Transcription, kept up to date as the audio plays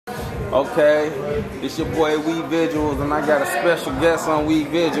Okay, it's your boy We Visuals, and I got a special guest on We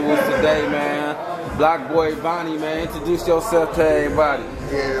Visuals today, man. Block Boy Vonnie, man. Introduce yourself to everybody.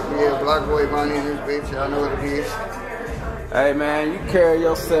 Yeah, Block Boy Vonnie in this bitch. Y'all know what it is. Hey, man, you carry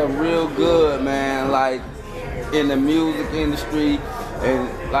yourself real good, man. Like in the music industry, and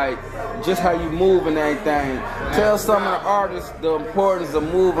like just how you move and everything. Tell some of the artists the importance of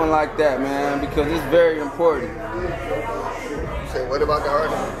moving like that, man, because it's very important. Say what about the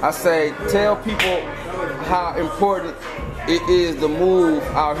artist? I say tell people how important it is to move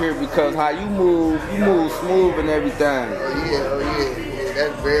out here, because how you move smooth and everything. Oh yeah,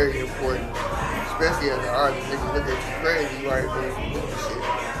 that's very important. Especially as an artist, niggas look at you crazy right there. Shit.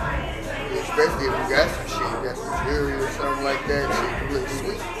 Especially if you got some shit, you got some jewelry or something like that, shit, you look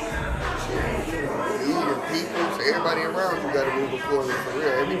sweet. Shit. You the people, so everybody around you gotta move accordingly for real.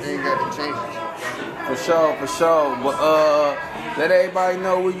 Everything gotta change. For sure. But let everybody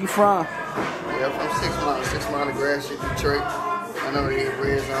know where you from. Yeah, I'm from 6 Mile of Grass shit, Detroit. I know they ain't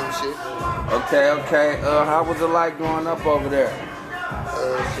red zone shit. Okay. How was it like growing up over there?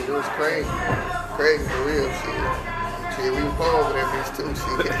 Shit, it was crazy. Crazy for real, shit. Shit, we was poor over there, bitch, too,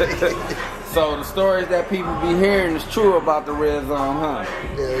 shit. So the stories that people be hearing is true about the red zone, huh?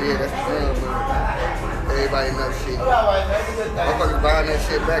 Yeah, that's true, man. Everybody knows shit. Motherfuckers buying that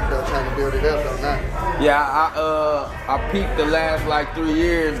shit back though, trying to build it up though, now. Yeah, I peeped the last like 3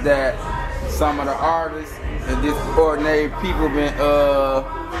 years that some of the artists and just ordinary people been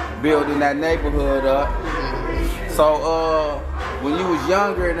building that neighborhood up. So when you was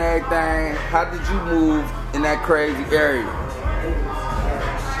younger and everything, how did you move in that crazy area?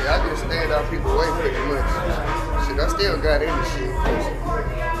 Shit, I just stand out people's way pretty much. Shit, I still got into shit.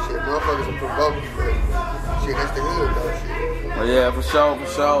 Shit, motherfuckers are provoking, but shit, that's the hood though, shit. Oh yeah, for sure.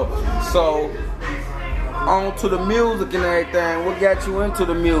 So, on to the music and everything. What got you into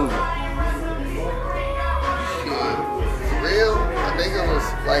the music? Shit, for real, I think it was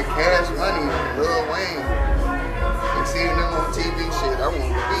like Cash Money, Lil Wayne. And seeing them on TV, shit, I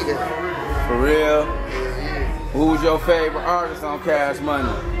wanted to be there. For real? Yeah. Who was your favorite artist on Cash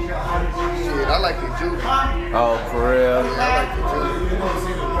Money? Shit, I like the Juke. Oh, for real? Yeah, I like the Juke.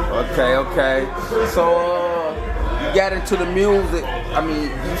 Okay. So, you got into the music. I mean,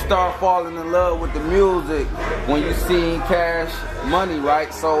 you start falling in love with the music when you seen Cash Money,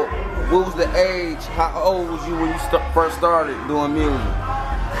 right? So, what was the age? How old was you when you first started doing music?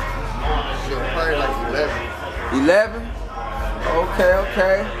 Shit, probably like 11. 11?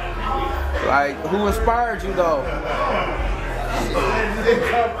 Okay. Like, who inspired you though? Shit,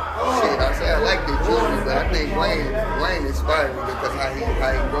 I say I like the jewelry, but I think Wayne inspired me because how he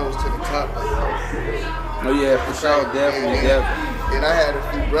rose to the top. Oh yeah, for sure, definitely. Then I had a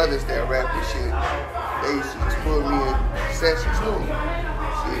few brothers that rapped and shit. They used to just pull me in sessions too.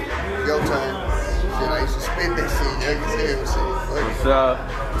 Shit, your time. Shit, I used to spit that shit, young as hell,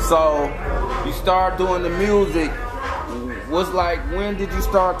 shit. So you start doing the music. What's like, when did you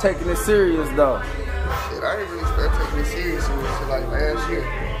start taking it serious though? Shit, I didn't really start taking it serious until like last year.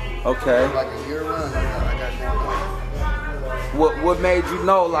 Okay. Like a year run, I got that. What made you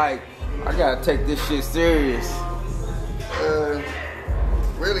know, like, I gotta take this shit serious?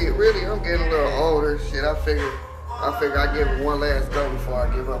 Really, I'm getting a little older. Shit, I figure I give it one last go before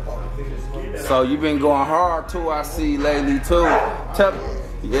I give up on it. So you been going hard too, I see lately too.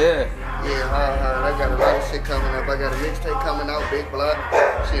 Yeah, hard. I got a lot of shit coming up. I got a mixtape coming out, Big Block.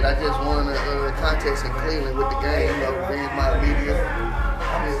 Shit, I just won a contest in Cleveland with the game, Revenge My Media.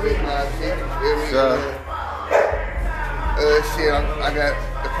 Shit, I got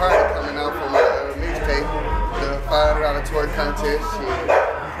the party coming out for my mixtape, the $5 tour contest. Shit,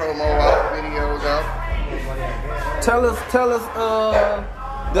 promo out, videos out. Tell us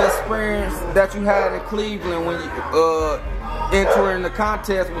the experience that you had in Cleveland when you entering the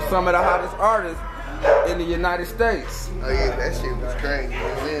contest with some of the hottest artists in the United States. Oh yeah, that shit was crazy.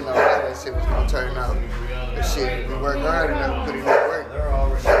 We didn't know how that shit was gonna turn out. But shit, we worked hard enough, put in that work.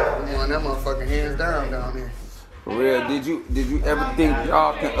 We won that motherfucking hands down there. For real, did you ever think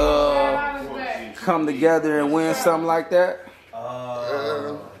y'all can come together and win something like that?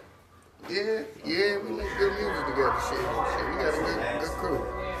 Yeah, we make good music together. Shit, we got a good crew.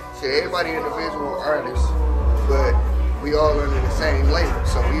 Shit, everybody individual artists, but we all under the same label,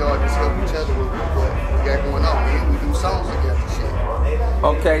 so we all just help each other with what we got going on. We do songs together, shit.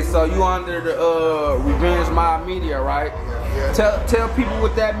 Okay, so you under the Revenge My Media, right? Yeah. Tell people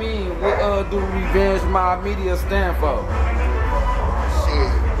what that means. What do Revenge My Media stand for?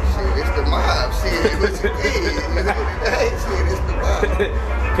 Shit, it's the mob. Shit, what you mean? Shit, it's the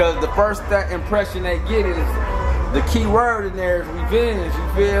mob. Because the first impression they get is the key word in there is revenge. You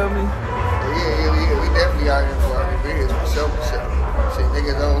feel me? Yeah. We definitely out here for our revenge for sure. Shit,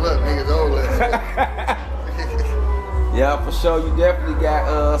 niggas don't look, niggas don't look. Yeah, for sure. You definitely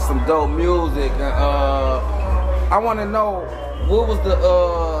got some dope music. I want to know what was the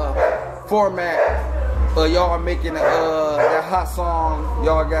format y'all making that hot song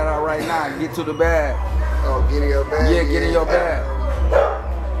y'all got out right now? Get to the bag. Oh, get in your bag. Yeah, get in your bag.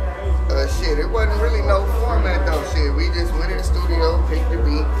 Shit, it wasn't really no format though. Shit, we just went in the studio, picked the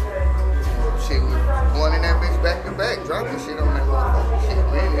beat. Shit, we going in that bitch back to back, dropping shit on that motherfucker. Shit,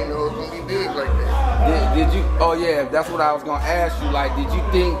 we didn't know it was gonna be big like that. Did you? Oh yeah, that's what I was gonna ask you. Like, did you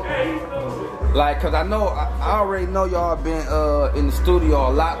think? Like, cause I already know y'all been in the studio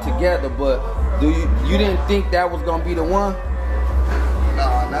a lot together, but you didn't think that was gonna be the one?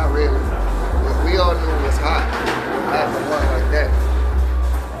 Nah, not really. We all knew it was hot, not the one like that.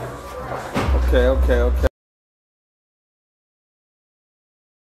 Okay.